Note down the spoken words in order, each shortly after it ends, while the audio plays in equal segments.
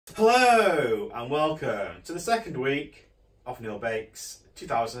Hello and welcome to the second week of Neil Bakes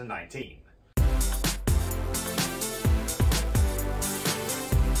 2019.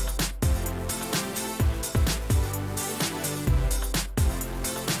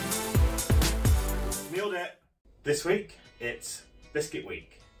 Nailed it! This week it's Biscuit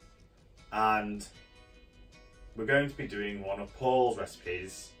Week and we're going to be doing one of Paul's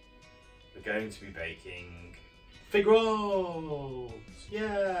recipes. We're going to be baking fig rolls!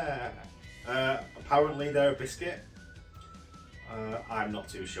 Yeah! Apparently they're a biscuit. I'm not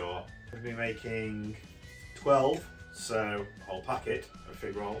too sure. We'll be making 12, so a whole packet of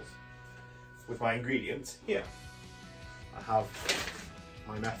fig rolls with my ingredients here. I have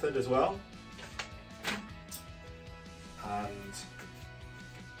my method as well. And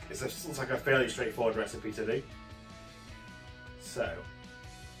this looks like a fairly straightforward recipe to do. So,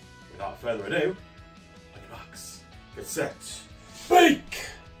 without further ado, box, get set, bake!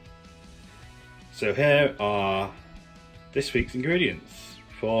 So here are this week's ingredients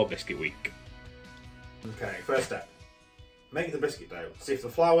for Biscuit Week. Okay, first step. Make the biscuit dough. Sift the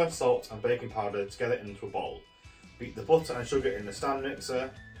flour, salt and baking powder together into a bowl. Beat the butter and sugar in the stand mixer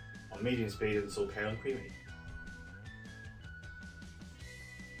on medium speed until pale and creamy.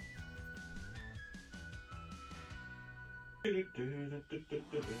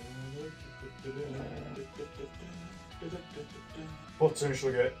 Butter and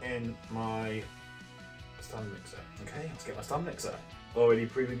sugar in my stand mixer. Okay, let's get my stand mixer. Already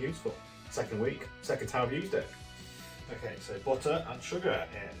proven useful. Second week, second time I've used it. Okay, so butter and sugar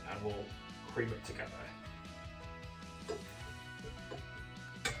in and we'll cream it together.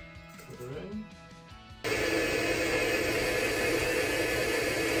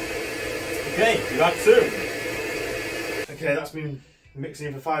 Okay, be back soon. Okay, that's been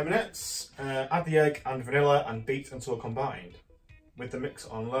mixing for 5 minutes. Add the egg and vanilla and beat until combined. With the mix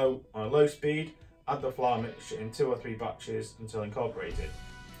on a low speed, add the flour mixture in 2 or 3 batches until incorporated.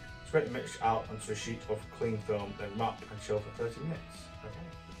 Spread the mixture out onto a sheet of clean film, then wrap and chill for 30 minutes.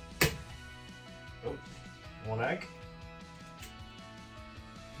 Okay. Oh, 1 egg.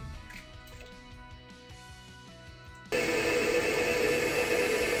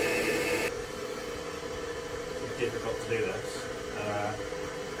 Difficult to do this.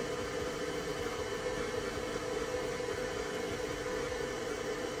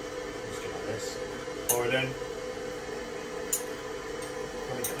 Just get like this. Pour it in.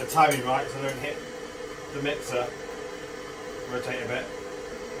 Let me get the timing right so I don't hit the mixer. Rotate a bit.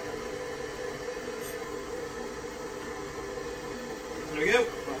 There we go.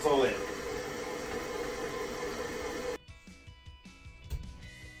 That's all in.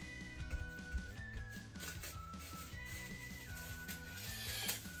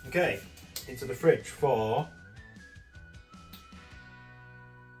 Okay, into the fridge for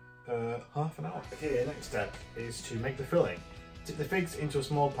half an hour. Okay, next step is to make the filling. Dip the figs into a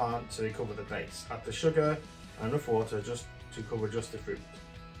small pan to cover the base. Add the sugar and enough water just to cover just the fruit.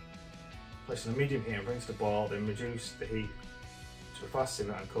 Place on a medium heat and bring to the boil, then reduce the heat to a fast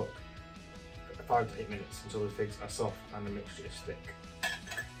simmer and cook for 5 to 8 minutes until the figs are soft and the mixture is thick.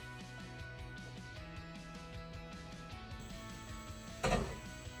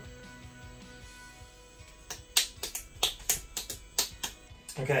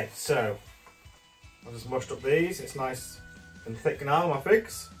 Okay, so I've just mushed up these. It's nice and thick now, my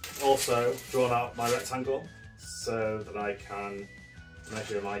figs. Also drawn out my rectangle so that I can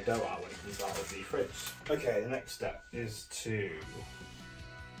measure my dough out when it comes out of the fridge. Okay, the next step is to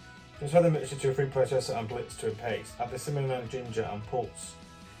transfer the mixture to a food processor and blitz to a paste. Add the cinnamon, ginger and pulse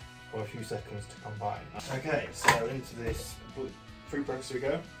for a few seconds to combine. Okay, so into this food processor we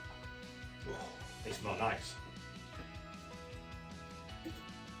go. Oh, they smell nice.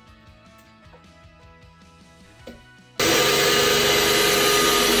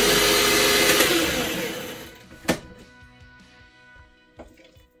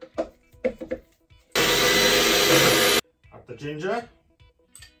 The ginger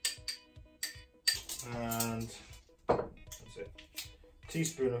and that's it.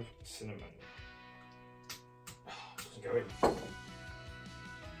 Teaspoon of cinnamon. Doesn't go in.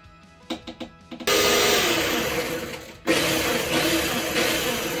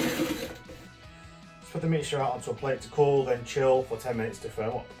 Just put the mixture out onto a plate to cool, then chill for 10 minutes to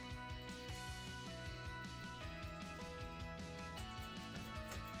firm up.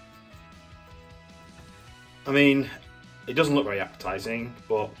 I mean, it doesn't look very appetizing,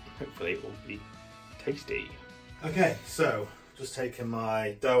 but hopefully it will be tasty. Okay, so just taking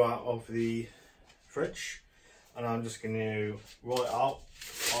my dough out of the fridge and I'm just going to roll it out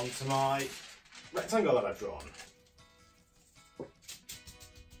onto my rectangle that I've drawn.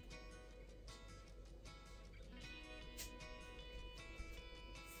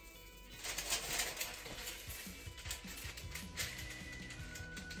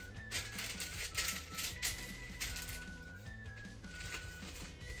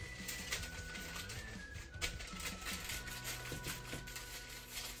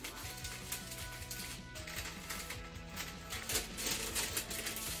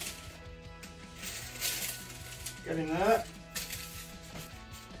 Get in there.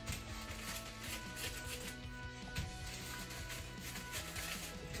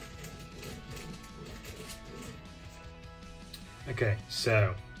 Okay,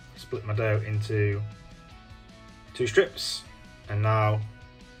 so split my dough into 2 strips, and now I'm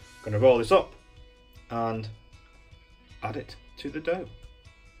going to roll this up and add it to the dough.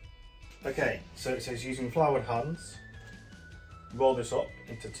 Okay, so it says using floured hands, roll this up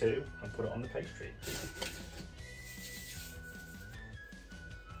into 2 and put it on the pastry.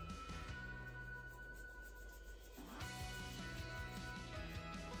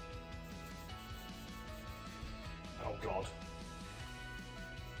 Oh God.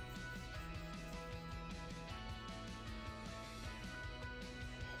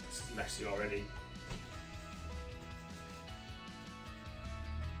 This is messy already.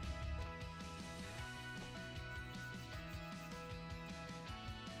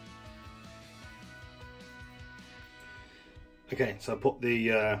 Okay, so I put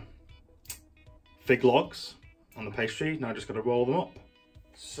the fig logs on the pastry. Now I just got to roll them up.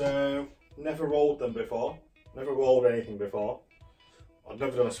 So, never rolled them before. Never rolled anything before. I've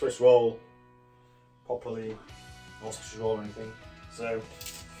never done a Swiss roll properly, or sausage roll or anything. So,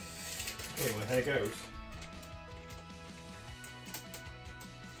 okay, well, here goes.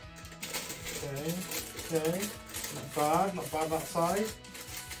 Okay, not bad that side.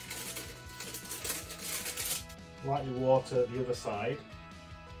 Lightly water the other side,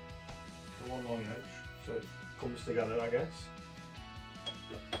 the one long edge, so it comes together, I guess.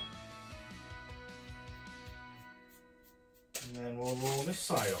 And then we'll roll this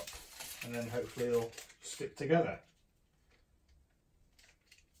side up, and then hopefully it'll stick together.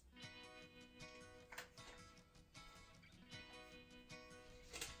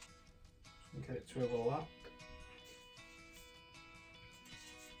 Get it to overlap.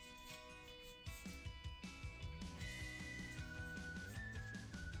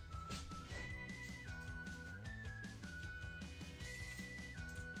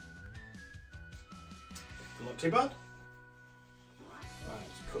 Not too bad. Right,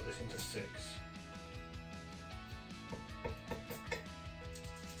 let's cut this into 6.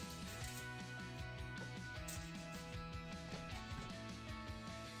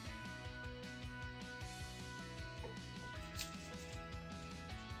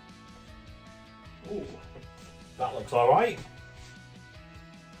 Ooh, that looks all right.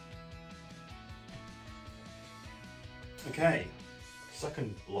 Okay,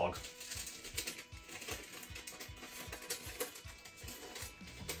 second log.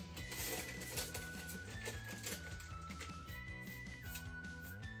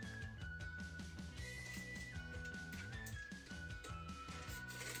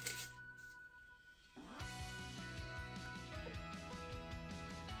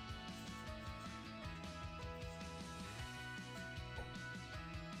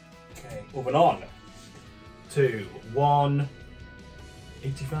 Okay, moving on to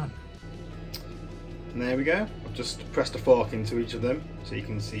 180 fan. And there we go. I've just pressed a fork into each of them so you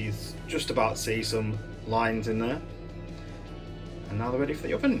can see, just about see some lines in there. And now they're ready for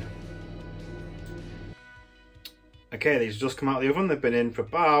the oven. Okay, these just come out of the oven. They've been in for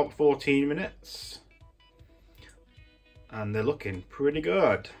about 14 minutes. And they're looking pretty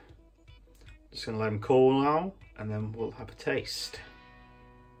good. Just gonna let them cool now and then we'll have a taste.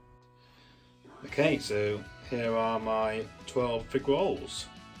 Okay, so here are my 12 fig rolls.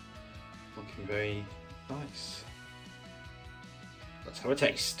 Looking very nice. Let's have a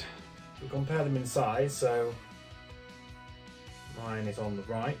taste. We compare them in size, so mine is on the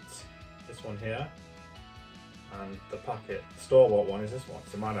right, this one here, and the packet store-bought one is this one.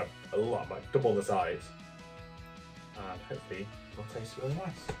 So mine are a lot, like double the size, and hopefully it'll taste really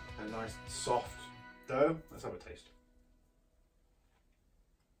nice. A nice soft dough. Let's have a taste.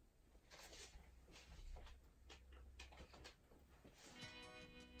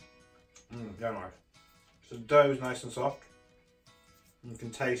 Very nice. So the dough is nice and soft. You can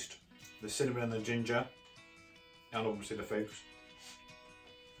taste the cinnamon and the ginger, and obviously the figs.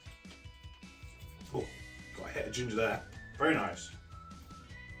 Oh, got a hit of ginger there. Very nice.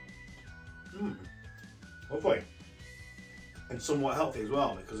 Lovely. And somewhat healthy as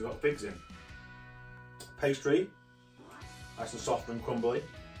well because we've got figs in. Pastry, nice and soft and crumbly.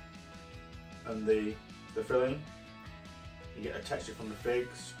 And the filling, you get a texture from the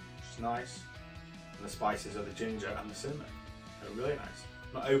figs, which is nice. And the spices are the ginger and the cinnamon. They're really nice.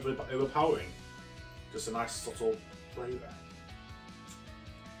 Not overpowering, just a nice subtle flavour.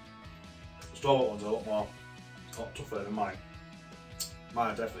 The store-bought ones are a lot tougher than mine.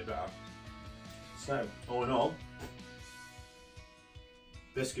 Mine are definitely better. So, all in all,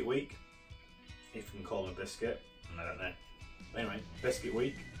 Biscuit week, if you can call it a biscuit. I don't know. Anyway, biscuit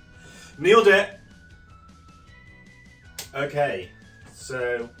week. Nailed it! Okay,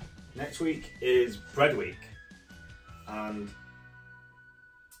 so next week is bread week. And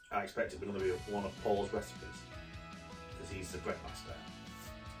I expect it will be one of Paul's recipes. Because he's the bread master.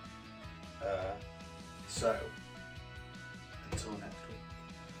 So, until next week.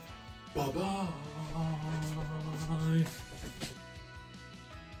 Bye bye!